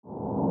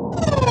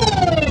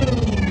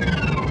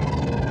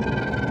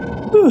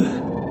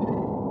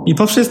I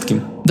po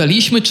wszystkim.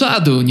 Daliśmy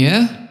czadu,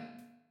 nie?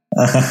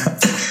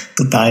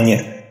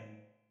 Totalnie.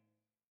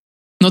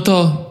 No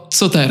to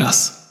co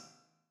teraz?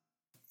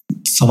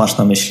 Co masz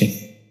na myśli?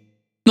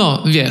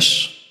 No,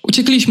 wiesz,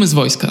 uciekliśmy z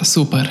wojska,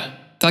 super.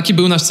 Taki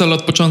był nasz cel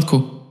od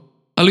początku.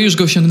 Ale już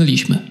go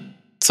osiągnęliśmy.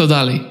 Co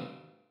dalej?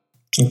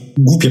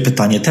 Głupie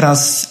pytanie.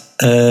 Teraz,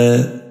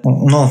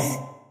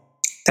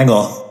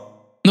 tego.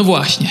 No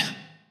właśnie.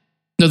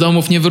 Do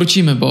domów nie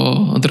wrócimy,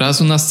 bo od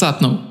razu nas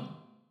sapną.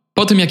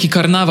 Po tym, jaki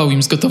karnawał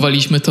im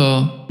zgotowaliśmy,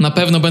 to na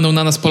pewno będą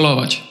na nas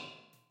polować.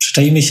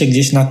 Przyczaimy się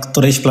gdzieś na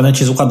którejś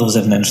planecie z układów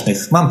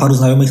zewnętrznych. Mam paru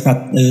znajomych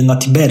na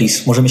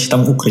Tiberis. Możemy się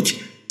tam ukryć.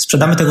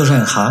 Sprzedamy tego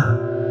rzęcha.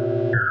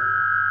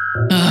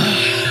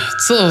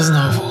 Co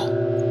znowu?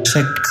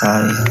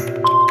 Czekaj.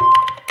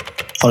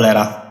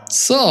 Cholera.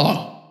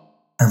 Co?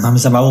 Mamy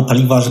za mało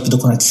paliwa, żeby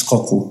dokonać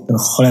skoku. Ten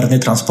cholerny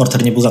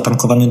transporter nie był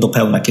zatankowany do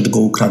pełna, kiedy go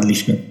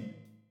ukradliśmy.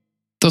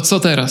 To co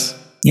teraz?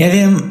 Nie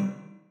wiem.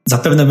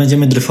 Zapewne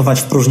będziemy dryfować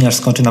w próżni, aż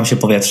skończy nam się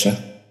powietrze.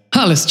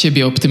 Ale z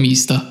ciebie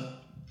optymista.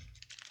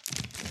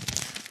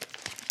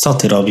 Co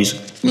ty robisz?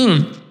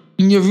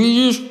 Nie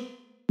widzisz?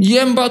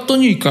 Jem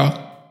batonika.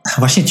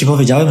 Właśnie ci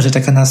powiedziałem, że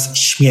czeka nas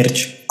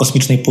śmierć w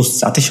kosmicznej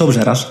pustce, a ty się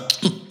obżerasz.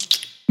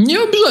 Nie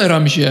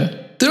obżeram się,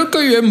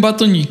 tylko jem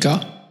batonika.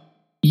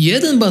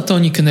 Jeden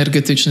batonik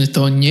energetyczny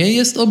to nie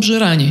jest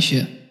obżeranie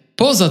się.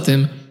 Poza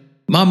tym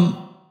mam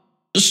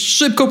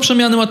szybką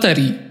przemianę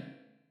materii.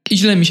 I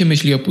źle mi się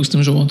myśli o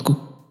pustym żołądku.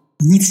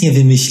 Nic nie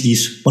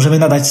wymyślisz. Możemy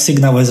nadać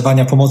sygnał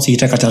wezwania pomocy i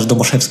czekać, aż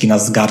Domoszewski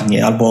nas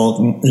zgarnie,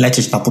 albo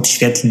lecieć na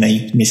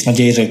podświetlnej i mieć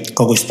nadzieję, że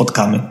kogoś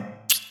spotkamy.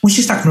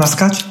 Musisz tak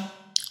mlaskać?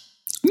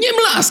 Nie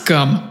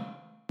mlaskam!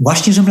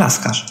 Właśnie, że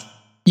mlaskasz.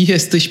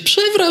 Jesteś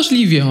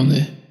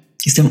przewrażliwiony.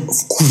 Jestem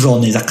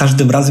wkurzony za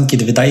każdym razem,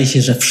 kiedy wydaje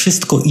się, że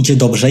wszystko idzie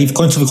dobrze i w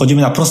końcu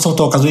wychodzimy na prostą,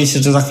 to okazuje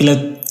się, że za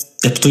chwilę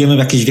deptujemy w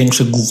jakieś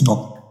większe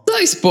gówno.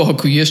 Daj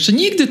spokój, jeszcze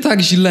nigdy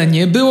tak źle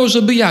nie było,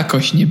 żeby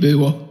jakoś nie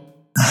było.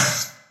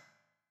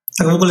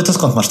 Tak w ogóle to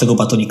skąd masz tego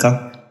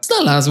batonika?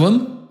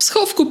 Znalazłem w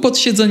schowku pod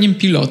siedzeniem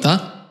pilota.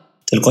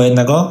 Tylko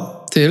jednego?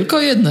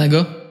 Tylko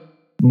jednego.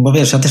 Bo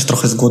wiesz, ja też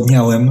trochę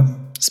zgłodniałem.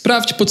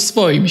 Sprawdź pod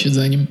swoim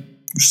siedzeniem.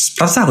 Już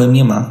sprawdzałem,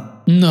 nie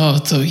ma. No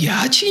to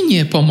ja ci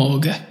nie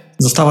pomogę.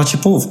 Została ci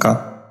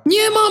połówka.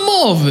 Nie ma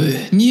mowy,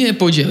 nie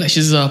podzielę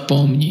się,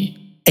 zapomnij.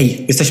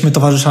 Ej, jesteśmy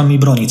towarzyszami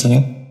broni, co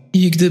nie?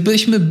 I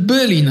gdybyśmy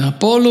byli na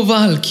polu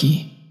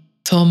walki,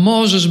 to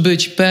możesz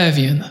być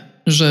pewien,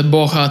 że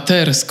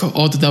bohatersko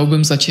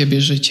oddałbym za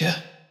ciebie życie.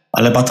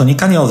 Ale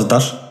batonika nie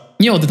oddasz?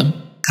 Nie oddam.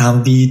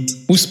 Gambit.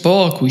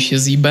 Uspokój się,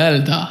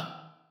 Zibelda.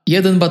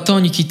 Jeden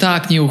batonik i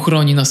tak nie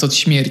uchroni nas od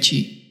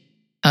śmierci.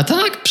 A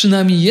tak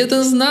przynajmniej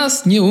jeden z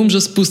nas nie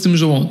umrze z pustym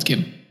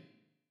żołądkiem.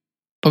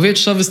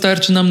 Powietrza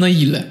wystarczy nam na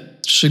ile?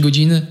 3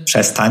 godziny?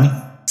 Przestań.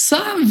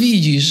 Sam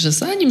widzisz, że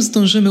zanim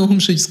zdążymy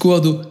umrzeć z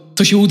głodu,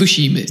 to się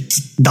udusimy.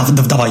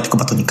 Dawaj tego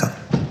batonika.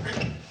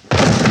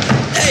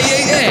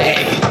 Ej!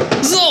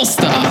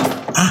 Zostaw!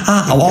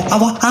 Ała.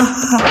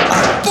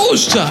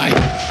 Puszczaj!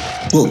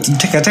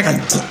 Czekaj.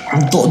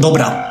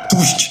 Dobra,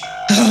 puść.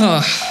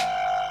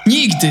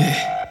 Nigdy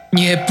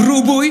nie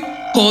próbuj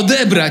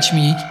odebrać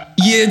mi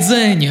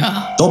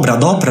jedzenia.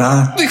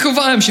 Dobra.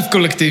 Wychowałem się w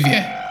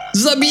kolektywie.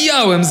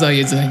 Zabijałem za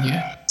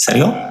jedzenie.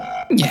 Serio?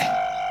 Nie,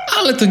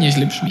 ale to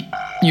nieźle brzmi.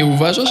 Nie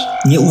uważasz?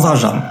 Nie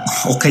uważam.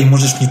 Okej,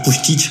 możesz mnie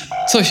puścić?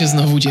 Co się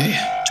znowu dzieje?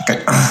 Czekaj.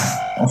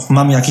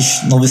 Mam jakiś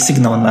nowy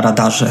sygnał na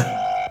radarze.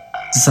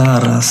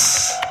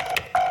 Zaraz.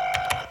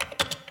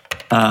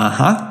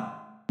 Aha.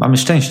 Mamy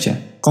szczęście.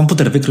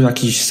 Komputer wykrył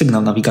jakiś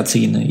sygnał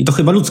nawigacyjny. I to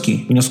chyba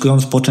ludzki,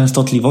 wnioskując po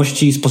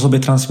częstotliwości i sposobie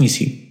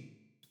transmisji.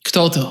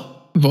 Kto to?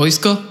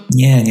 Wojsko?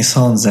 Nie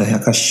sądzę.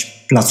 Jakaś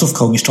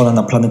placówka umieszczona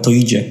na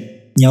planetoidzie.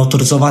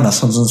 Nieautoryzowana,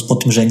 sądząc po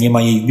tym, że nie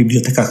ma jej w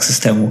bibliotekach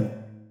systemu.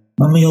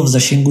 Mamy ją w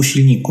zasięgu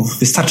silników.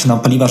 Wystarczy nam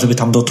paliwa, żeby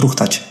tam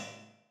dotruchtać.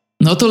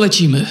 No to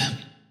lecimy.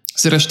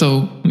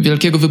 Zresztą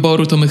wielkiego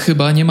wyboru to my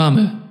chyba nie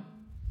mamy.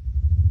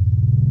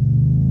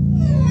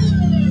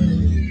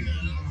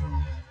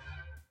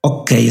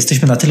 Okej,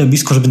 jesteśmy na tyle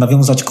blisko, żeby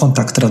nawiązać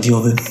kontakt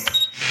radiowy.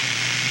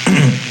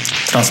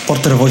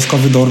 Transporter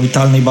wojskowy do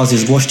orbitalnej bazy,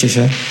 zgłoście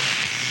się.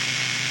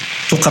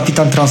 Tu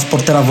kapitan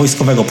transportera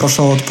wojskowego,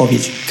 proszę o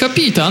odpowiedź.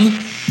 Kapitan?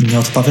 Nie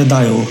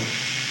odpowiadają.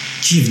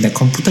 Dziwne,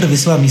 komputer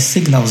wysyła mi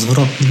sygnał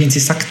zwrotny, więc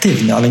jest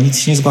aktywny, ale nic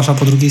się nie zgłasza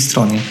po drugiej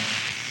stronie.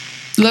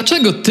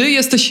 Dlaczego ty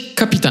jesteś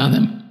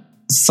kapitanem?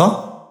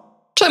 Co?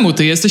 Czemu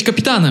ty jesteś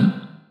kapitanem?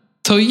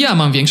 To ja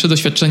mam większe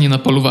doświadczenie na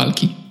polu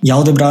walki. Ja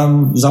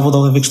odebrałem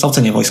zawodowe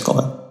wykształcenie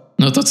wojskowe.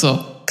 No to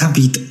co?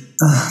 Gambit,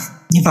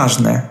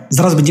 nieważne.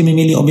 Zaraz będziemy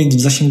mieli obiekt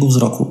w zasięgu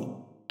wzroku.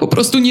 Po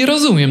prostu nie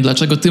rozumiem,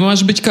 dlaczego ty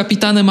masz być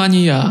kapitanem, a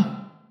nie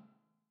ja.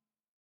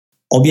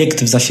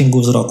 Obiekt w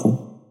zasięgu wzroku.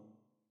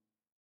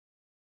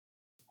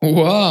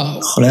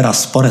 Wow. Cholera,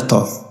 spore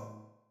to.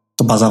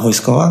 To baza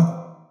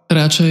wojskowa?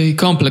 Raczej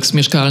kompleks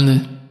mieszkalny.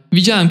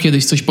 Widziałem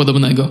kiedyś coś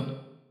podobnego.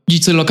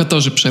 Dzicy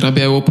lokatorzy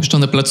przerabiają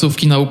opuszczone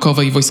placówki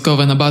naukowe i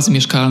wojskowe na bazy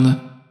mieszkalne.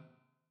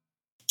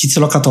 Dzicy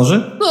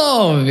lokatorzy?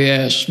 No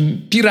wiesz,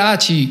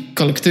 piraci,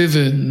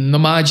 kolektywy,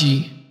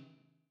 nomadzi.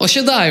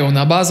 Osiadają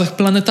na bazach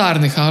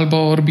planetarnych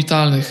albo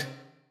orbitalnych.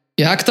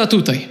 Jak ta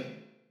tutaj,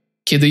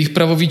 kiedy ich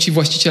prawowici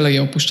właściciele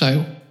je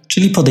opuszczają.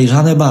 Czyli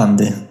podejrzane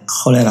bandy.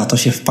 Cholera, to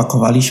się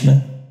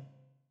wpakowaliśmy?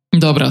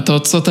 Dobra, to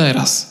co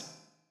teraz?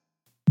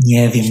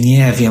 Nie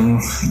wiem.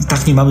 I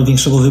tak nie mamy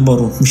większego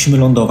wyboru. Musimy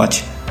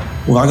lądować.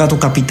 Uwaga, tu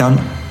kapitan.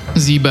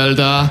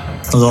 Zibelda.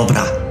 No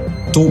dobra.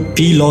 Tu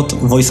pilot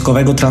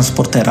wojskowego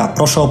transportera.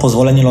 Proszę o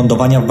pozwolenie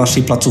lądowania w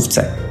waszej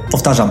placówce.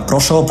 Powtarzam,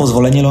 proszę o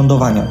pozwolenie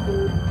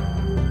lądowania.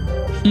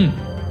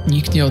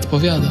 Nikt nie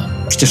odpowiada.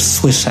 Przecież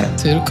słyszę.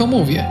 Tylko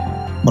mówię.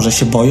 Może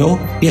się boją?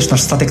 Wiesz,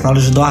 nasz statek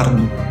należy do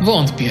armii.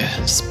 Wątpię.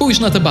 Spójrz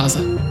na tę bazę.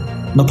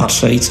 No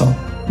patrzę i co?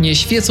 Nie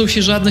świecą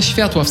się żadne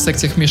światła w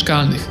sekcjach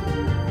mieszkalnych.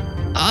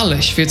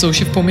 Ale świecą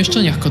się w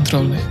pomieszczeniach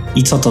kontrolnych.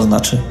 I co to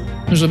znaczy?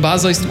 Że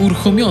baza jest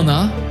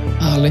uruchomiona,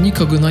 ale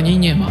nikogo na niej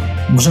nie ma.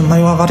 Może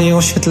mają awarię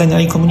oświetlenia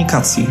i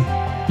komunikacji?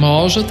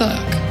 Może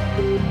tak.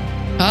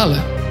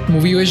 Ale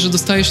mówiłeś, że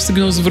dostajesz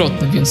sygnał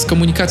zwrotny, więc z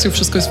komunikacją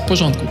wszystko jest w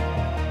porządku.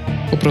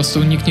 Po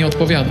prostu nikt nie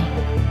odpowiada.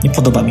 Nie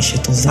podoba mi się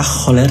to. Za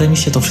cholerę mi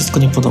się to wszystko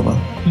nie podoba.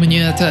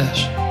 Mnie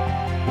też.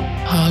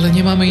 Ale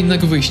nie mamy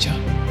innego wyjścia.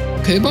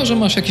 Chyba że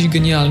masz jakiś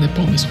genialny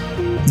pomysł.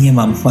 Nie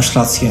mam, masz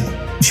rację.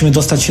 Musimy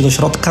dostać się do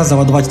środka,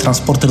 załadować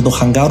transporter do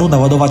hangaru,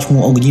 naładować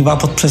mu ogniwa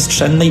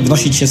podprzestrzenne i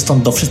wnosić się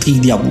stąd do wszystkich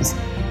diabłów.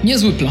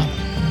 Niezły plan.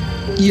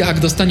 Jak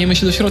dostaniemy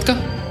się do środka?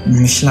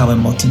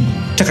 Myślałem o tym.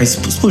 Czekaj,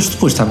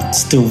 spójrz tam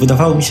z tyłu.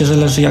 Wydawało mi się, że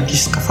leży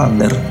jakiś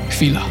skafander.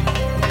 Chwila.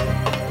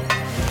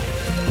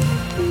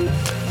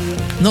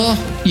 No,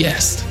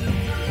 jest.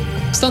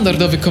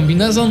 Standardowy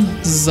kombinezon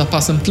z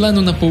zapasem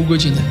tlenu na pół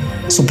godziny.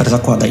 Super,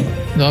 zakładaj.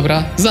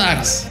 Dobra,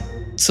 zaraz.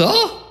 Co?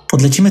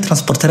 Podlecimy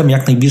transporterem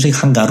jak najbliżej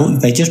hangaru i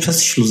wejdziesz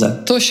przez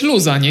śluzę. To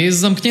śluza nie jest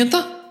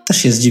zamknięta? Też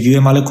się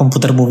zdziwiłem, ale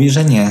komputer mówi,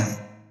 że nie.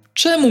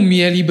 Czemu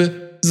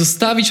mieliby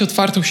zostawić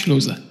otwartą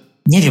śluzę?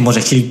 Nie wiem,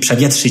 może chcieli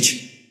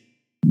przewietrzyć.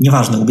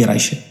 Nieważne, ubieraj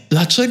się.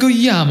 Dlaczego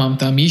ja mam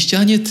tam iść,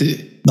 a nie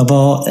ty? No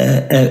bo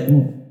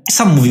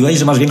sam mówiłeś,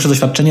 że masz większe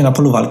doświadczenie na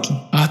polu walki.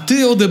 A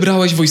ty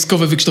odebrałeś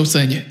wojskowe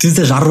wykształcenie. Ty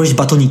zeżarłeś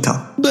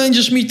batonika.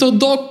 Będziesz mi to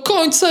do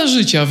końca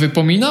życia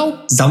wypominał?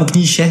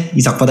 Zamknij się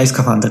i zakładaj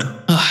skafander.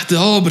 Ach,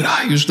 dobra,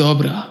 już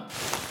dobra.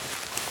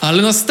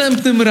 Ale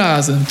następnym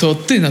razem to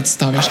ty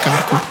nadstawiasz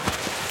karku.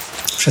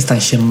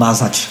 Przestań się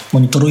mazać.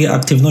 Monitoruję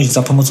aktywność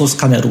za pomocą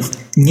skanerów.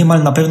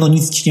 Niemal na pewno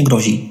nic ci nie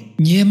grozi.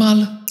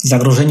 Niemal?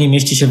 Zagrożenie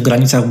mieści się w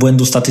granicach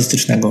błędu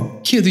statystycznego.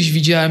 Kiedyś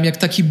widziałem, jak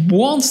taki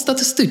błąd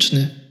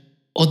statystyczny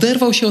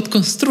oderwał się od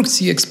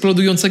konstrukcji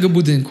eksplodującego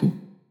budynku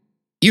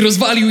i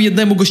rozwalił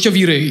jednemu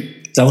gościowi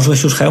ryj.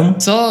 Założyłeś już hełm?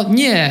 Co?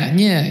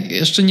 Nie,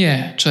 jeszcze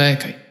nie.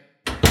 Czekaj.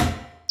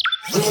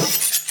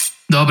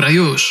 Dobra,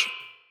 już.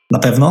 Na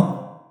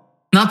pewno?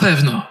 Na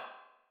pewno.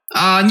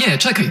 A nie,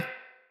 czekaj.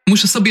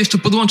 Muszę sobie jeszcze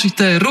podłączyć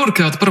tę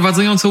rurkę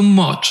odprowadzającą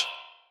mocz.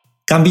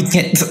 Gambit,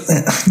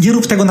 nie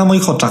rób tego na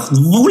moich oczach.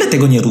 W ogóle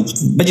tego nie rób.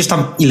 Będziesz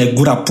tam ile?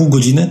 Góra pół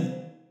godziny?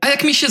 A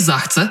jak mi się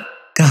zachce?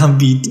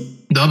 Gambit.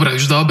 Dobra,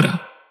 już dobra.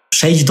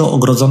 Przejdź do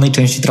ogrodzonej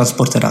części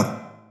transportera.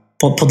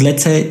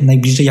 Podlecę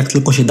najbliżej jak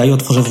tylko się da i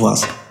otworzę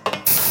włas.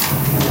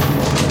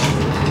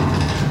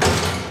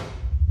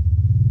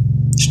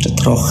 Jeszcze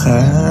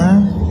trochę.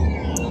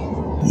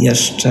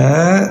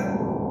 Jeszcze.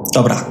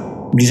 Dobra,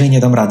 bliżej nie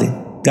dam rady.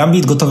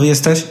 Gambit, gotowy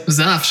jesteś?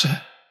 Zawsze.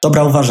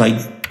 Dobra, uważaj.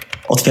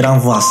 Otwieram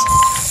włas.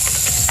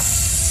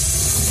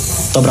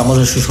 Dobra,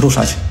 możesz już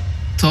ruszać.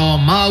 To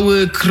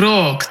mały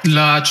krok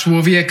dla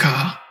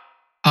człowieka,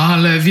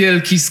 ale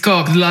wielki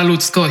skok dla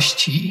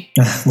ludzkości.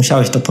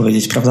 Musiałeś to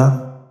powiedzieć, prawda?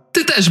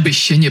 Ty też byś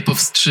się nie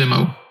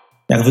powstrzymał.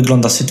 Jak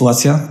wygląda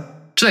sytuacja?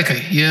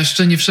 Czekaj,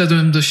 jeszcze nie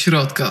wszedłem do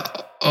środka.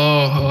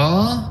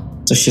 Oho.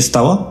 Coś się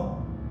stało?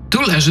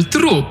 Tu leży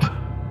trup.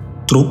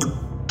 Trup?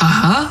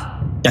 Aha.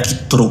 Jaki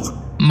trup?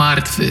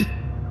 Martwy.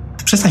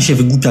 Przestań się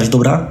wygłupiać,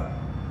 dobra?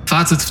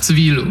 Facet w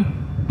cywilu.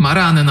 Ma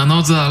ranę na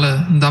nodze,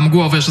 ale dam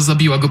głowę, że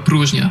zabiła go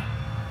próżnia.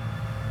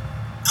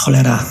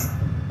 Cholera.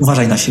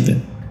 Uważaj na siebie.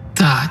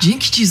 Ta,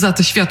 dzięki ci za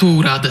tę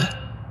światłą radę.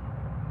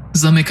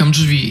 Zamykam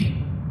drzwi.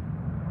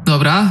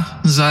 Dobra,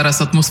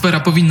 zaraz atmosfera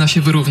powinna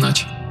się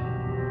wyrównać.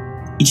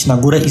 Idź na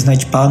górę i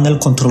znajdź panel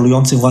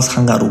kontrolujący włas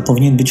hangaru.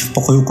 Powinien być w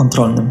pokoju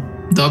kontrolnym.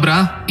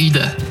 Dobra,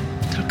 idę.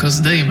 Tylko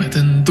zdejmę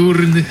ten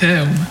durny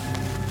hełm.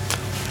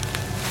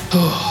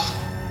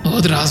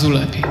 Od razu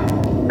lepiej.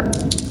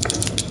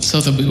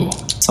 Co to było?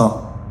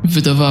 Co?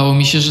 Wydawało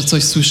mi się, że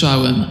coś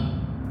słyszałem.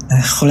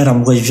 Cholera,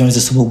 mogłeś wziąć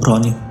ze sobą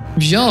broń.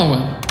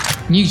 Wziąłem.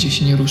 Nigdzie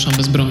się nie ruszam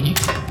bez broni.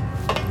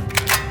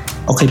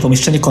 Okej,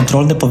 pomieszczenie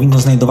kontrolne powinno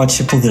znajdować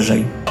się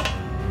powyżej.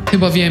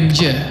 Chyba wiem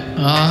gdzie.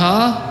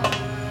 Aha.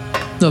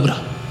 Dobra,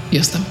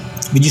 jestem.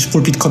 Widzisz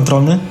pulpit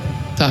kontrolny?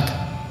 Tak.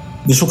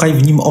 Wyszukaj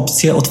w nim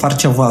opcję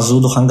otwarcia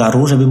włazu do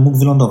hangaru, żeby mógł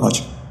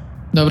wylądować.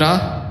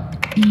 Dobra.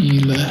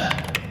 Ile?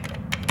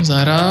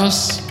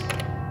 Zaraz.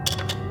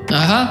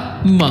 Aha,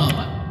 mam.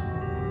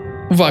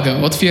 Uwaga,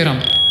 otwieram.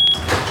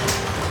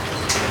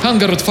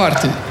 Hangar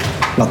otwarty.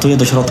 Latuję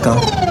do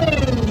środka.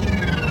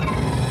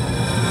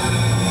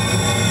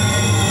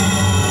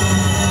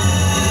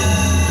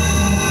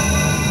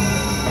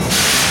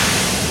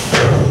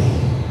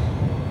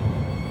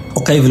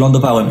 Okej,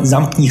 wylądowałem.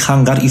 Zamknij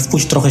hangar i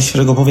wpuść trochę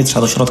świeżego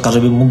powietrza do środka,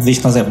 żebym mógł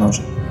wyjść na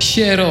zewnątrz.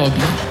 Się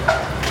robi.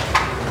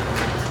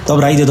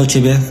 Dobra, idę do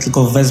ciebie,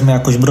 tylko wezmę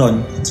jakąś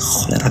broń.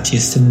 Cholera, gdzie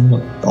jest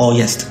ten... O,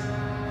 jest.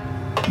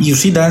 I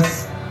już idę.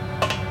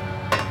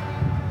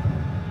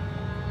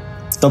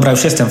 Dobra,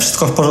 już jestem.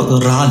 Wszystko w porządku.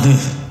 Rany.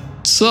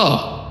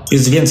 Co?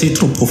 Jest więcej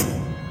trupów.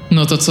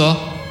 No to co?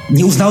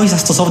 Nie uznałeś za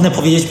stosowne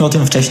powiedzieć mi o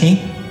tym wcześniej?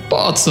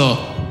 Po co?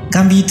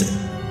 Gambit...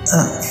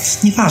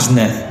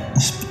 Nieważne.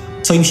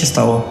 Co im się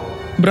stało?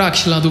 Brak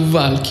śladów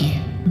walki.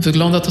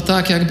 Wygląda to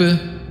tak, jakby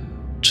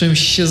czymś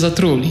się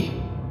zatruli.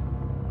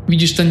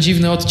 Widzisz ten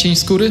dziwny odcień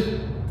skóry?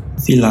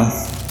 Chwila.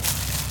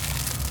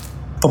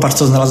 Popatrz,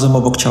 co znalazłem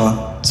obok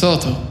ciała. Co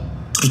to?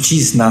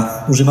 Trucizna.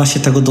 Używa się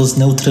tego do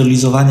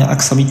zneutralizowania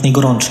aksamitnej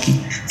gorączki.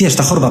 Wiesz,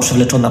 ta choroba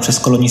przywleczona przez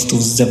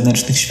kolonistów z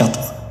zewnętrznych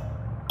światów.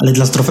 Ale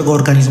dla zdrowego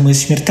organizmu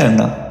jest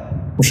śmiertelna.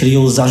 Musieli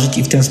ją zażyć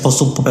i w ten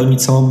sposób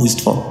popełnić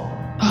samobójstwo.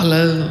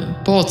 Ale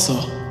po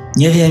co?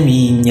 Nie wiem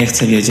i nie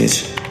chcę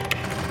wiedzieć.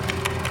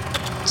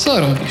 Co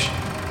robisz?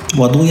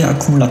 Ładuję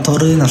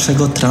akumulatory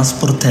naszego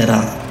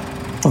transportera.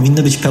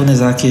 Powinny być pełne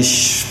za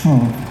jakieś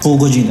pół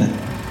godziny.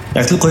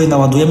 Jak tylko je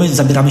naładujemy,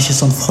 zabieramy się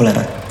stąd w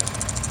cholerę.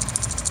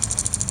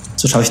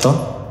 Słyszałeś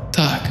to?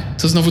 Tak,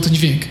 to znowu ten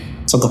dźwięk.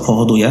 Co go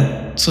powoduje?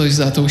 Coś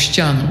za tą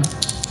ścianą.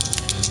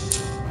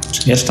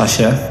 Mieszcza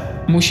się.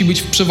 Musi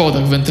być w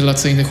przewodach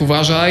wentylacyjnych,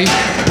 uważaj.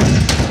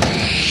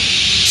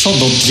 Co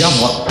do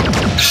diabła?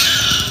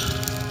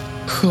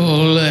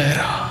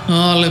 Cholera,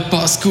 ale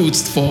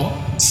paskudztwo.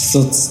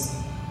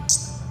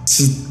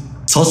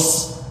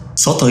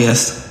 Co to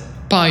jest?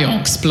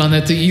 Pająk z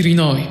planety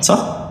Illinois.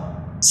 Co?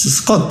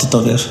 Skąd ty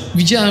to wiesz?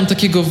 Widziałem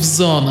takiego w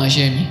zoo na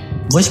Ziemi.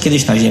 Byłeś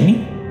kiedyś na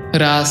ziemi?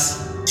 Raz.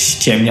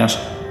 Ściemniasz.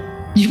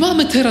 Nie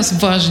mamy teraz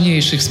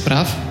ważniejszych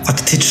spraw?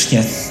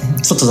 Faktycznie.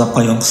 Co to za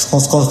pająk?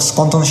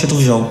 Skąd on się tu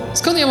wziął?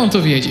 Skąd ja mam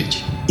to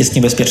wiedzieć? Jest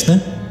niebezpieczny?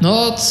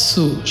 No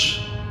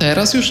cóż,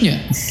 teraz już nie.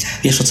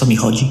 Wiesz, o co mi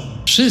chodzi?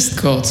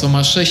 Wszystko, co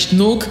ma 6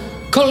 nóg,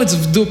 kolec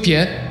w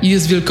dupie i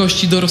jest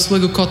wielkości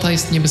dorosłego kota,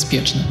 jest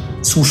niebezpieczne.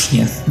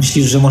 Słusznie.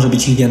 Myślisz, że może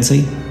być ich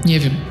więcej? Nie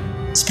wiem.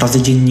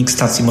 Sprawdzę dziennik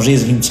stacji. Może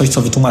jest w nim coś,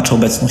 co wytłumaczy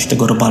obecność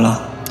tego robala.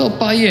 To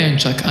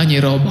pajęczak, a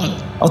nie robal.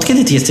 A od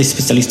kiedy ty jesteś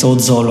specjalistą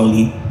od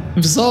zoologii?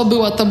 W zoo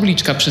była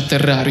tabliczka przy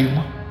terrarium.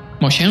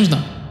 Mosiężna.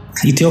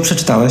 I ty ją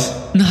przeczytałeś?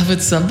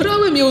 Nawet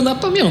zabrałem ją na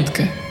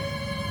pamiątkę.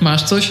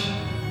 Masz coś?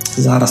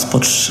 Zaraz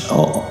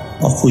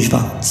O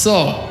kuźwa.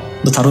 Co?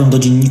 Dotarłem do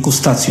dzienniku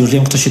stacji. Już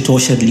wiem, kto się tu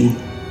osiedlił.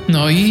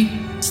 No i?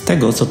 Z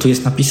tego, co tu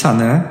jest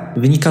napisane,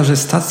 wynika, że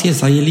stację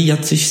zajęli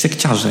jacyś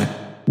sekciarze.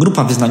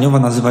 Grupa wyznaniowa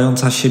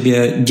nazywająca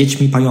siebie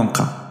Dziećmi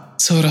Pająka.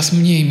 Coraz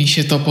mniej mi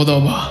się to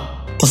podoba.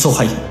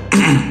 Posłuchaj.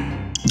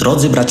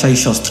 Drodzy bracia i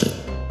siostry,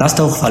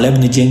 nastał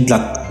chwalebny dzień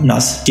dla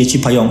nas, Dzieci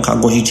Pająka,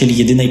 głosicieli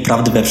jedynej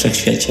prawdy we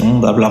wszechświecie.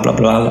 Bla, bla, bla,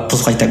 bla.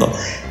 Posłuchaj tego.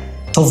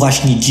 To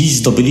właśnie dziś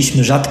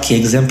zdobyliśmy rzadki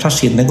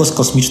egzemplarz jednego z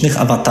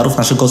kosmicznych awatarów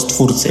naszego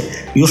Stwórcy.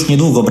 Już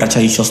niedługo,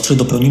 bracia i siostry,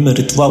 dopełnimy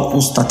rytuał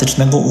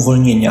ostatecznego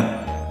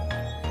uwolnienia.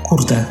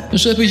 Kurde.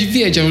 Żebyś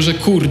wiedział, że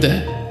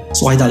kurde.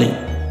 Słuchaj dalej.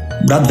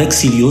 Brat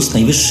Vexilius,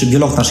 najwyższy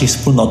biolog naszej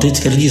wspólnoty,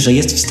 twierdzi, że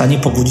jest w stanie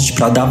pobudzić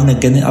pradawne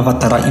geny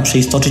awatara i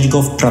przeistoczyć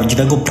go w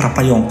prawdziwego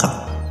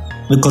prapająka.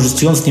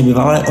 Wykorzystując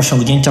niebywałe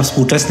osiągnięcia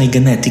współczesnej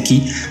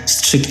genetyki,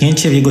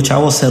 wstrzyknięcie w jego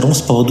ciało serum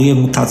spowoduje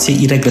mutację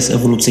i regres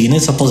ewolucyjny,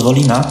 co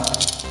pozwoli na...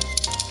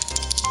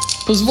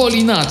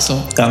 Pozwoli na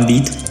co?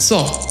 Gambit.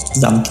 Co?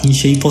 Zamknij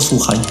się i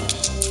posłuchaj.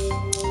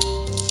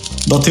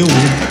 Do tyłu.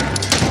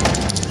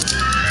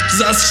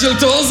 Zastrzel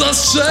to,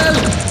 zastrzel!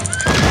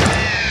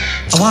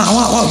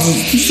 Ała.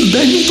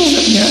 Daj mi to we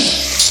mnie.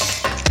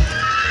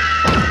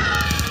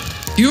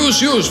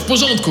 Już, w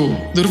porządku.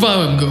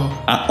 Dorwałem go.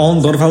 A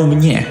on dorwał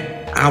mnie.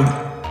 Au.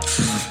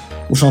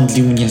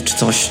 Urządlił mnie czy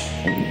coś.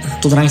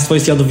 To draństwo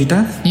jest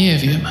jadowite? Nie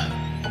wiem.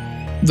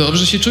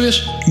 Dobrze się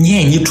czujesz?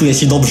 Nie czuję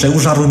się dobrze.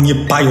 Użarł mnie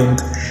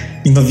pająk.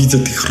 Nienawidzę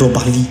tych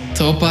robali.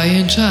 To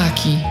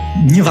pajęczaki.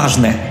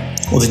 Nieważne.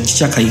 Od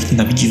dzieciaka ich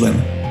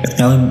nienawidziłem. Jak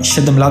miałem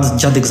 7 lat,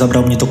 dziadek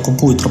zabrał mnie do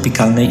kopuły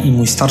tropikalnej i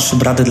mój starszy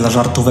brat dla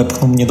żartu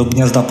wepchnął mnie do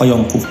gniazda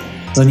pająków.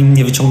 Zanim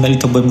mnie wyciągnęli,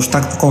 to byłem już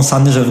tak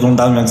pokąsany, że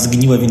wyglądałem jak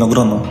zgniłe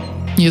winogrono.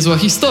 Niezła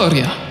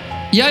historia.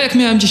 Ja jak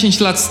miałem 10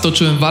 lat,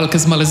 stoczyłem walkę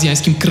z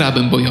malezjańskim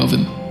krabem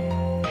bojowym.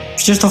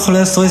 Przecież to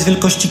cholerstwo jest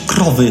wielkości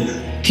krowy.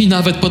 I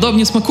nawet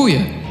podobnie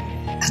smakuje.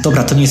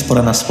 Dobra, to nie jest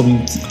pora na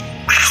wspominki.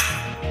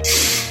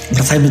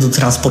 Wracajmy do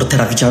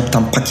transportera, widziałem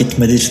tam pakiet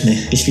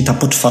medyczny. Jeśli ta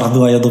poczwara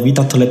była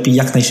jadowita, to lepiej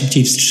jak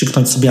najszybciej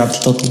wstrzyknąć sobie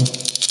antidotum.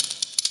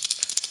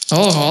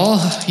 Oho,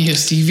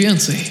 jest ich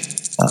więcej.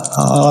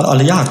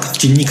 Ale jak? W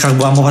dziennikach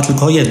była mowa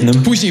tylko o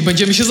jednym. Później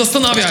będziemy się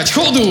zastanawiać.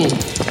 Chodu!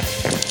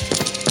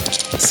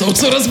 Są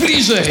coraz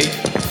bliżej.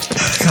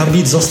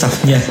 Gambit,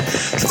 zostaw mnie.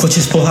 Tylko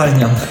cię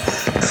spowalniam.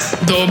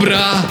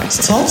 Dobra.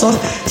 Co?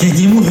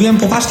 Nie mówiłem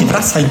poważnie,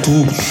 wracaj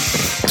tu.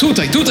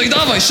 Tutaj,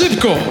 dawaj,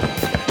 szybko!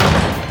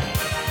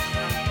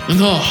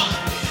 No,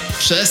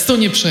 przez to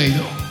nie przejdą.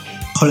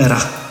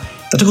 Cholera.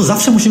 Dlaczego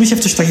zawsze musimy się w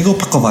coś takiego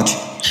pakować?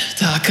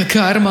 Taka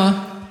karma.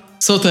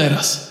 Co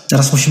teraz?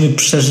 Teraz musimy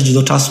przeżyć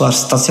do czasu, aż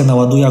stacja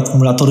naładuje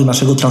akumulatory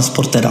naszego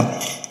transportera.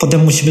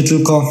 Potem musimy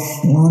tylko,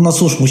 no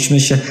cóż, musimy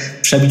się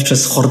przebić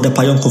przez hordę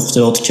pająków,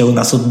 które odcięły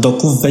nas od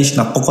doków, wejść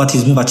na pokład i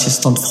zmywać się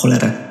stąd w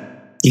cholerę.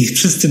 I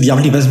wszyscy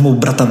diabli wezmą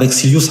brata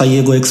Vexiliusa i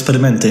jego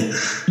eksperymenty.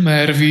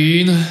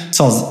 Mervin...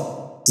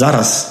 Co?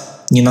 Zaraz.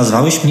 Nie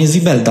nazwałeś mnie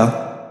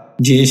Zibelda.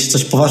 Dzieje się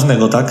coś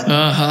poważnego, tak?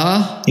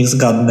 Aha. Niech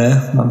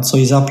zgadnę. Mam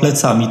coś za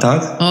plecami,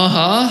 tak?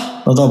 Aha.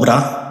 No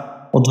dobra.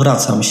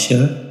 Odwracam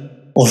się.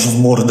 Oż w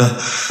mordę.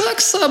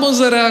 Tak samo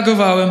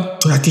zareagowałem.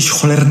 To jakieś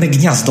cholerne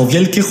gniazdo.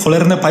 Wielkie,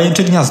 cholerne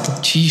pajęcze gniazdo.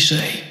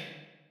 Ciszej.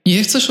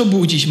 Nie chcesz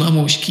obudzić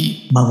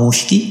mamuśki.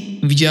 Mamuśki?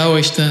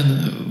 Widziałeś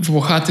ten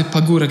włochaty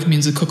pagórek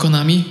między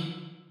kokonami?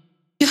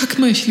 Jak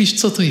myślisz,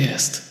 co to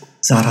jest?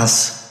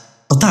 Zaraz.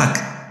 No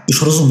tak.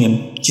 Już rozumiem.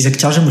 Ci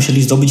sekciarze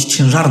musieli zdobyć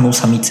ciężarną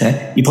samicę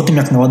i po tym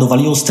jak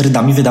naładowali ją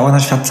sterydami, wydała na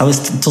świat całe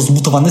to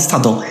zmutowane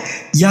stado.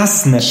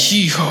 Jasne.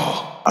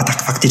 Cicho. A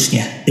tak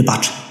faktycznie.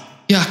 Wybacz.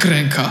 Jak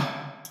ręka?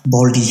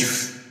 Boli.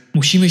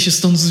 Musimy się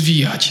stąd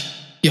zwijać.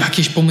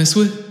 Jakieś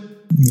pomysły?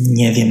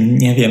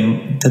 Nie wiem.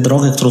 Tę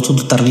drogę, którą tu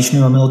dotarliśmy,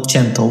 mamy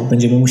odciętą.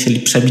 Będziemy musieli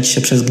przebić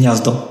się przez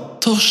gniazdo.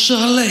 To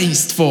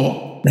szaleństwo.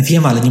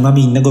 Wiem, ale nie mamy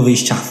innego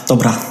wyjścia.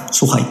 Dobra,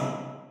 słuchaj.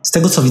 Z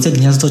tego co widzę,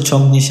 gniazdo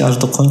ciągnie się aż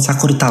do końca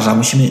korytarza.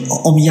 Musimy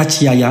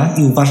omijać jaja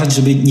i uważać,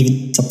 żeby nie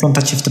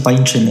zaplątać się w te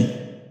pajęczyny.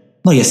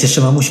 No jest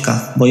jeszcze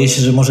mamuśka. Boję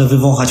się, że może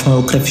wywąchać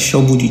moją krew i się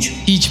obudzić.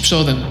 Idź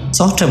przodem.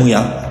 Co? Czemu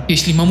ja?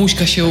 Jeśli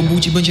mamuśka się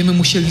obudzi, będziemy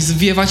musieli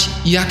zwiewać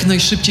jak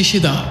najszybciej się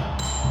da.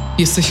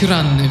 Jesteś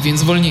ranny,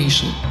 więc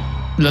wolniejszy.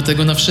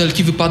 Dlatego na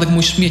wszelki wypadek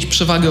musisz mieć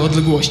przewagę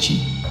odległości.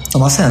 To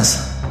ma sens.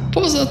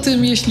 Poza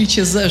tym, jeśli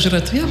cię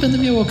zeżrę, to ja będę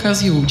miał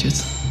okazję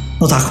uciec.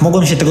 No tak,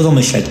 mogłem się tego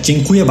domyśleć.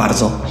 Dziękuję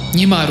bardzo.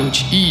 Nie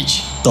marudź,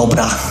 idź.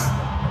 Dobra.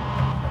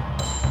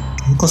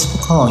 Tylko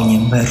spokojnie,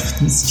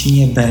 Merw, nic ci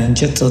nie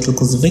będzie. To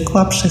tylko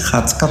zwykła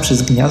przechadzka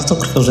przez gniazdo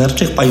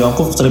krwiożerczych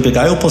pająków, które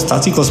biegają po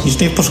stacji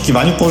kosmicznej w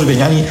poszukiwaniu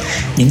pożywienia.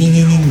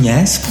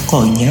 Nie,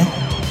 spokojnie.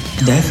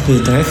 Wdech,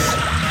 wydech.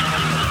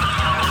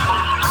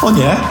 O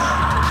nie!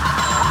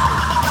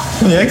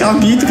 O nie,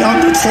 Gambit,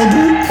 chodu!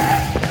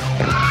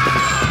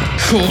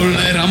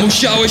 Cholera,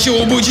 musiałeś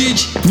się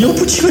obudzić! Nie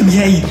obudziłem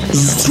jej!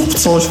 Zrób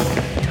coś!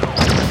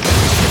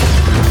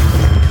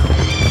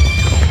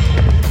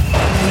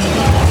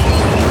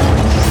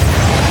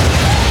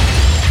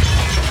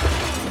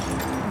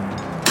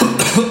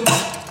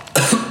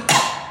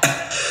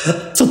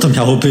 Co to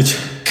miało być?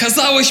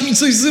 Kazałeś mi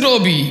coś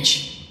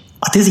zrobić!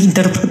 A ty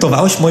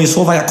zinterpretowałeś moje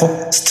słowa jako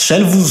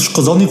strzel w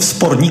uszkodzony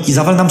wspornik i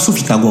zawal nam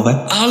sufit na głowę.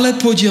 Ale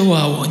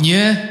podziałało,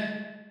 nie?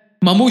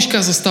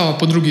 Mamuśka została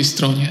po drugiej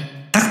stronie.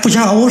 Tak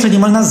podziałało, że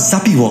niemal nas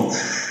zabiło.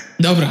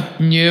 Dobra,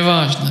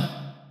 nieważne.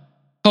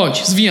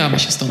 Chodź, zwijamy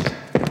się stąd.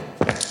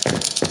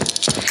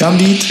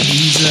 Gambit,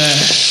 Widzę.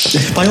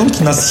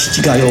 pająki nas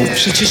ścigają.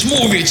 Przecież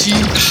mówię ci,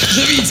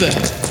 że widzę.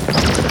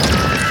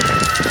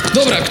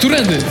 Dobra,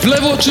 którędy? W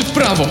lewo czy w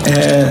prawo?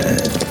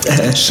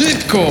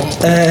 Szybko!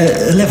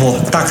 Lewo,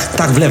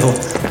 tak, w lewo.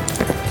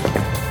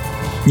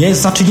 Nie,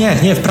 znaczy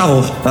nie, w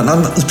prawo.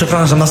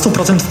 Przepraszam, na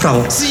 100% w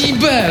prawo.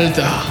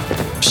 Zibelda!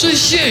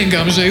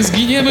 Przysięgam, że jak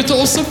zginiemy,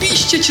 to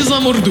osobiście cię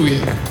zamorduję.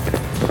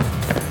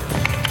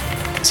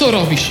 Co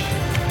robisz?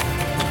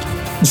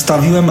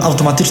 Ustawiłem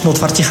automatyczne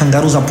otwarcie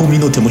hangaru za pół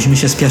minuty, musimy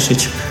się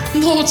spieszyć.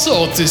 No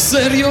co ty,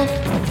 serio?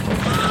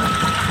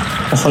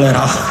 O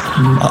cholera,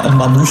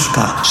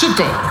 mamuszka.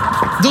 Szybko!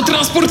 Do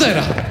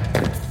transportera!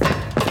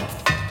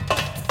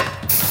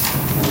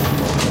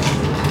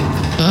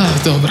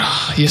 Ach, dobra,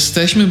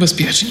 jesteśmy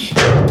bezpieczni.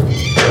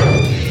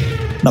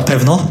 Na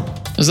pewno?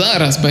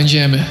 Zaraz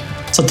będziemy.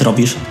 Co ty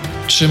robisz?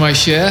 Trzymaj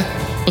się,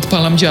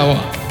 odpalam działa.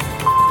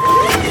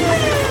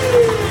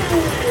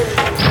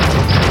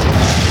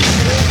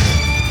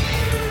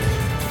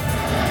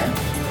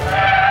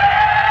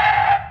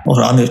 O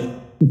rany.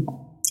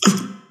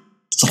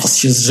 Zaraz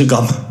się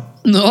zżygam.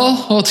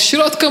 No, od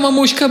środka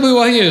mamuśka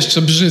była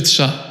jeszcze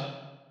brzydsza.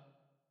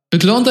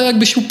 Wygląda,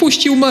 jakbyś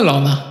upuścił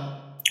melona.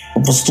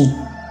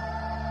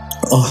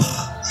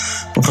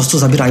 Po prostu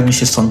zabierajmy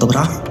się stąd,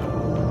 dobra?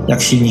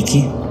 Jak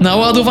silniki?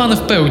 Naładowane w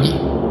pełni.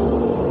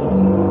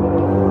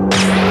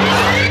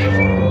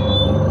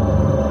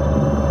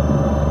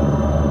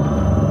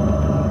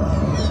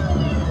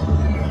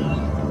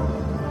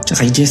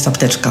 Czekaj, gdzie jest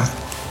apteczka?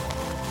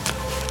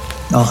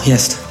 O,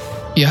 jest.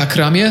 Jak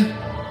ramię?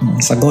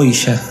 Zagoi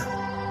się.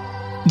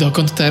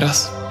 Dokąd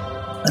teraz?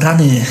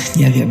 Rany,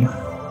 nie wiem.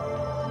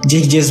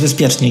 Gdzie jest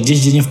bezpiecznie,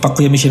 gdzie nie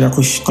wpakujemy się w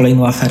jakąś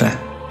kolejną aferę.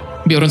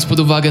 Biorąc pod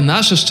uwagę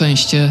nasze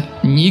szczęście,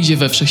 nigdzie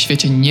we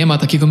wszechświecie nie ma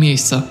takiego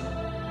miejsca.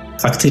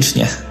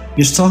 Faktycznie.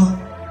 Wiesz co?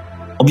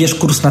 Obierz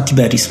kurs na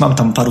Tiberis. Mam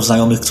tam paru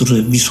znajomych,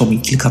 którzy wiszą mi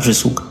kilka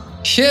przysług.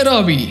 Się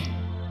robi!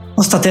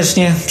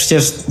 Ostatecznie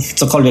przecież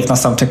cokolwiek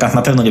nas tam czeka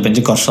na pewno nie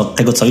będzie gorsze od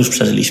tego, co już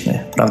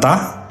przeżyliśmy,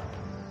 prawda?